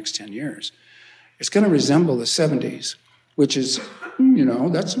us in the next 10 years, it's going to resemble the 70s, which is,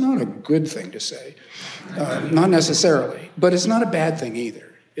 that's not a good thing to say. Not necessarily, but it's not a bad thing either.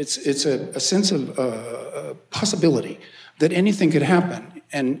 It's a sense of possibility that anything could happen,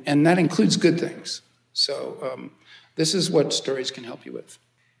 and that includes good things. So this is what stories can help you with.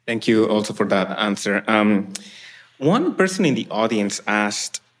 Thank you also for that answer. One person in the audience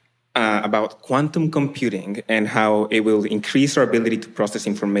asked about quantum computing and how it will increase our ability to process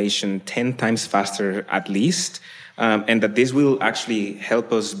information 10 times faster at least, and that this will actually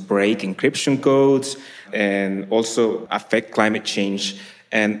help us break encryption codes and also affect climate change.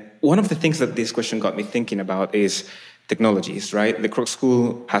 And one of the things that this question got me thinking about is technologies, right? The Kroc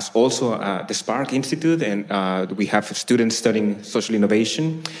School has also the Spark Institute, and we have students studying social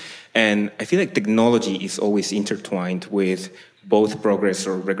innovation. And I feel like technology is always intertwined with both progress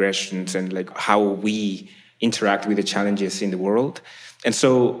or regressions and like how we interact with the challenges in the world. And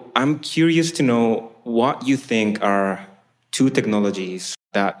so I'm curious to know what you think are two technologies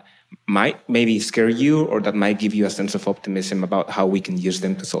that might maybe scare you or that might give you a sense of optimism about how we can use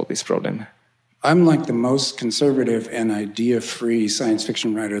them to solve this problem. I'm like the most conservative and idea-free science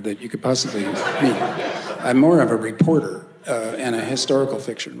fiction writer that you could possibly meet. I'm more of a reporter and a historical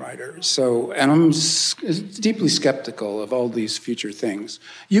fiction writer. And I'm deeply skeptical of all these future things.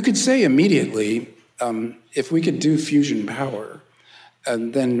 You could say immediately, if we could do fusion power,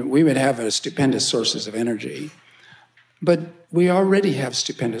 then we would have stupendous sources of energy. But we already have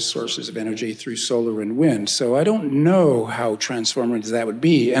stupendous sources of energy through solar and wind, so I don't know how transformative that would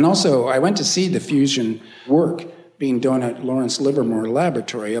be. And also, I went to see the fusion work being done at Lawrence Livermore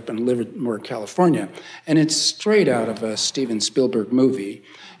Laboratory up in Livermore, California, and it's straight out of a Steven Spielberg movie.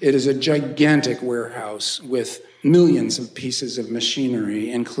 It is a gigantic warehouse with millions of pieces of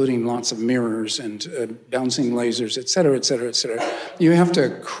machinery, including lots of mirrors and bouncing lasers, et cetera, et cetera, et cetera. You have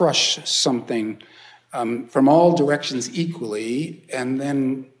to crush something from all directions equally, and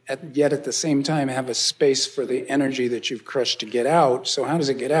then yet at the same time have a space for the energy that you've crushed to get out. So how does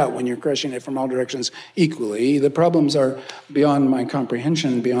it get out when you're crushing it from all directions equally? The problems are beyond my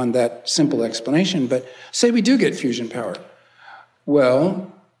comprehension, beyond that simple explanation. But say we do get fusion power.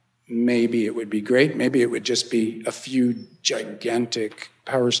 Well, maybe it would be great. Maybe it would just be a few gigantic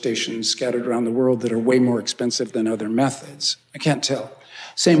power stations scattered around the world that are way more expensive than other methods. I can't tell.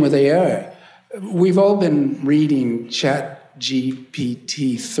 Same with AI. We've all been reading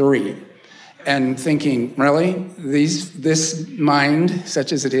ChatGPT-3 and thinking, really? This mind,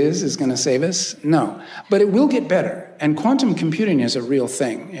 such as it is going to save us? No. But it will get better. And quantum computing is a real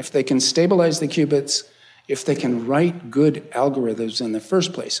thing. If they can stabilize the qubits, if they can write good algorithms in the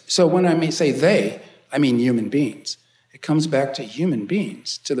first place. So when I may say they, I mean human beings. It comes back to human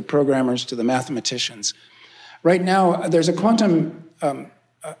beings, to the programmers, to the mathematicians. Right now, there's a quantum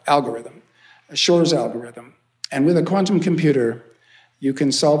algorithm, a Shor's algorithm. And with a quantum computer, you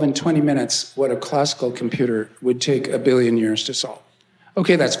can solve in 20 minutes what a classical computer would take 1 billion years to solve.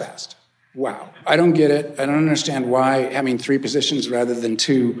 Okay, that's fast. Wow. I don't get it. I don't understand why having 3 positions rather than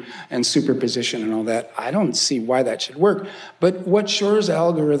 2 and superposition and all that. I don't see why that should work. But what Shor's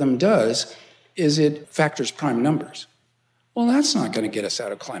algorithm does is it factors prime numbers. Well, that's not going to get us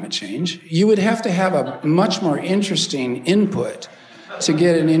out of climate change. You would have to have a much more interesting input to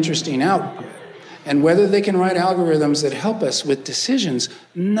get an interesting output. And whether they can write algorithms that help us with decisions,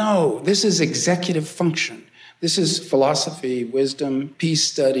 no, this is executive function. This is philosophy, wisdom, peace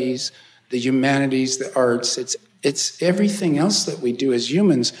studies, the humanities, the arts. It's everything else that we do as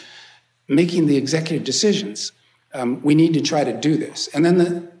humans making the executive decisions. We need to try to do this. And then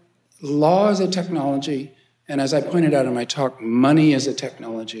the law is a technology, and as I pointed out in my talk, money is a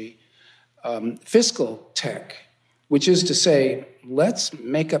technology, fiscal tech, which is to say, let's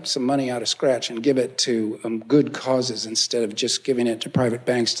make up some money out of scratch and give it to good causes instead of just giving it to private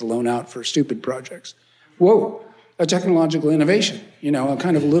banks to loan out for stupid projects. Whoa, a technological innovation, a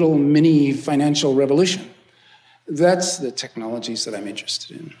kind of little mini financial revolution. That's the technologies that I'm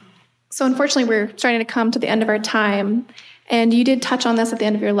interested in. So unfortunately, we're starting to come to the end of our time, and you did touch on this at the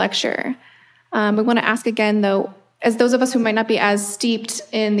end of your lecture. We want to ask again, though, as those of us who might not be as steeped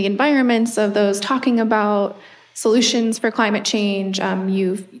in the environments of those talking about solutions for climate change.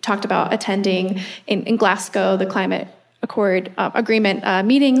 You've talked about attending in Glasgow the Climate Accord Agreement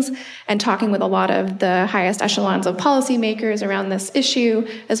meetings and talking with a lot of the highest echelons of policymakers around this issue,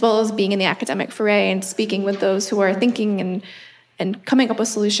 as well as being in the academic foray and speaking with those who are thinking and coming up with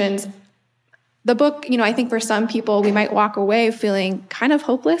solutions. The book, I think for some people, we might walk away feeling kind of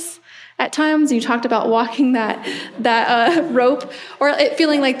hopeless at times. You talked about walking that rope, or it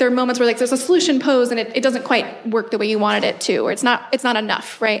feeling like there are moments where there's a solution posed and it doesn't quite work the way you wanted it to, or it's not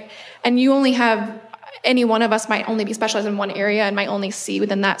enough, right? And you only have, any one of us might only be specialized in one area and might only see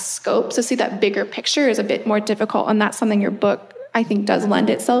within that scope. So see that bigger picture is a bit more difficult, and that's something your book, I think, does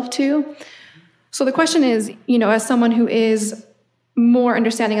lend itself to. So the question is, as someone who is more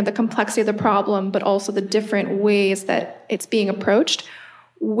understanding of the complexity of the problem, but also the different ways that it's being approached,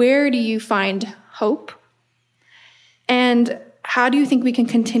 where do you find hope? And how do you think we can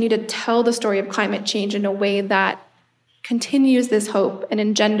continue to tell the story of climate change in a way that continues this hope and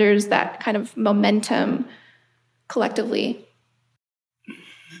engenders that kind of momentum collectively?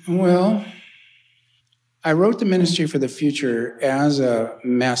 Well, I wrote The Ministry for the Future as a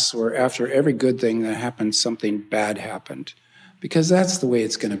mess where after every good thing that happened, something bad happened, because that's the way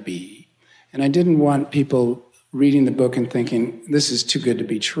it's going to be. And I didn't want people reading the book and thinking, this is too good to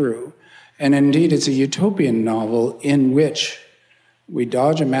be true. And indeed, it's a utopian novel in which we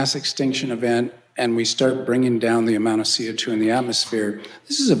dodge a mass extinction event and we start bringing down the amount of CO2 in the atmosphere.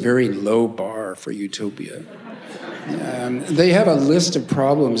 This is a very low bar for utopia. They have a list of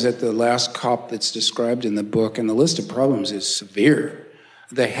problems at the last COP that's described in the book, and the list of problems is severe.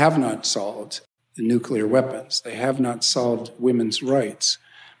 They have not solved the nuclear weapons. They have not solved women's rights.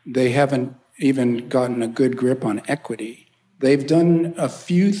 They haven't even gotten a good grip on equity. They've done a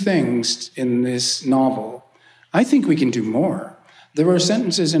few things in this novel. I think we can do more. There were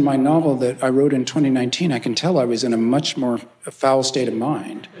sentences in my novel that I wrote in 2019. I can tell I was in a much more foul state of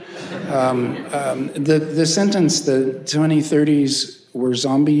mind. The sentence, the 2030s were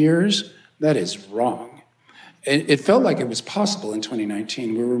zombie years, that is wrong. It felt like it was possible in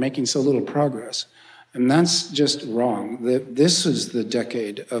 2019. We were making so little progress. And that's just wrong. This is the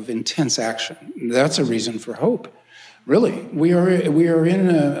decade of intense action. That's a reason for hope. Really, we are in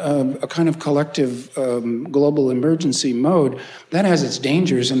a kind of collective global emergency mode that has its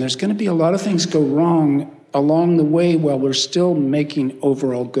dangers, and there's going to be a lot of things go wrong along the way while we're still making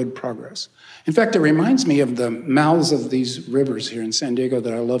overall good progress. In fact, it reminds me of the mouths of these rivers here in San Diego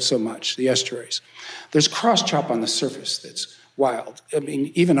that I love so much, the estuaries. There's cross-chop on the surface that's wild. I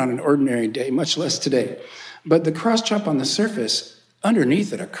mean, even on an ordinary day, much less today. But the cross-chop on the surface,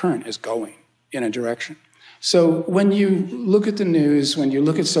 underneath it, a current is going in a direction. So when you look at the news, when you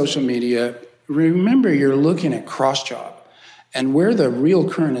look at social media, remember you're looking at cross-job. And where the real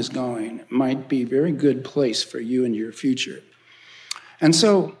current is going might be a very good place for you and your future. And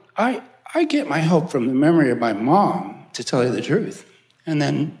so I get my help from the memory of my mom, to tell you the truth. And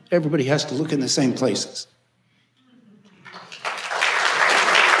then everybody has to look in the same places.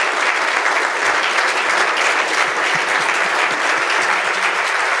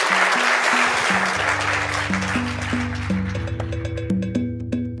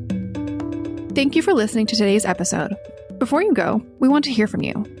 Thank you for listening to today's episode. Before you go, we want to hear from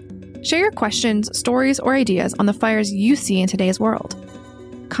you. Share your questions, stories, or ideas on the fires you see in today's world.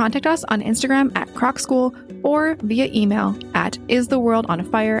 Contact us on Instagram at CrocSchool or via email at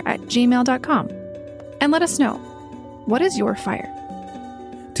istheworldonfire@gmail.com. And let us know, what is your fire?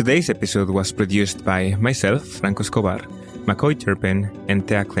 Today's episode was produced by myself, Franco Escobar, McCoy Turpin, and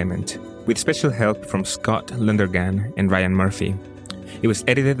Thea Clement, with special help from Scott Lundergan and Ryan Murphy. It was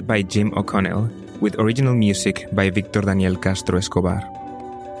edited by Jim O'Connell, with original music by Victor Daniel Castro Escobar.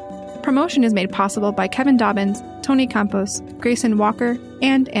 Promotion is made possible by Kevin Dobbins, Tony Campos, Grayson Walker,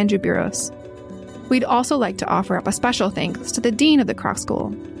 and Andrew Buros. We'd also like to offer up a special thanks to the Dean of the Croc School,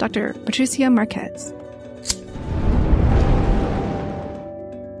 Dr. Patricia Marquez.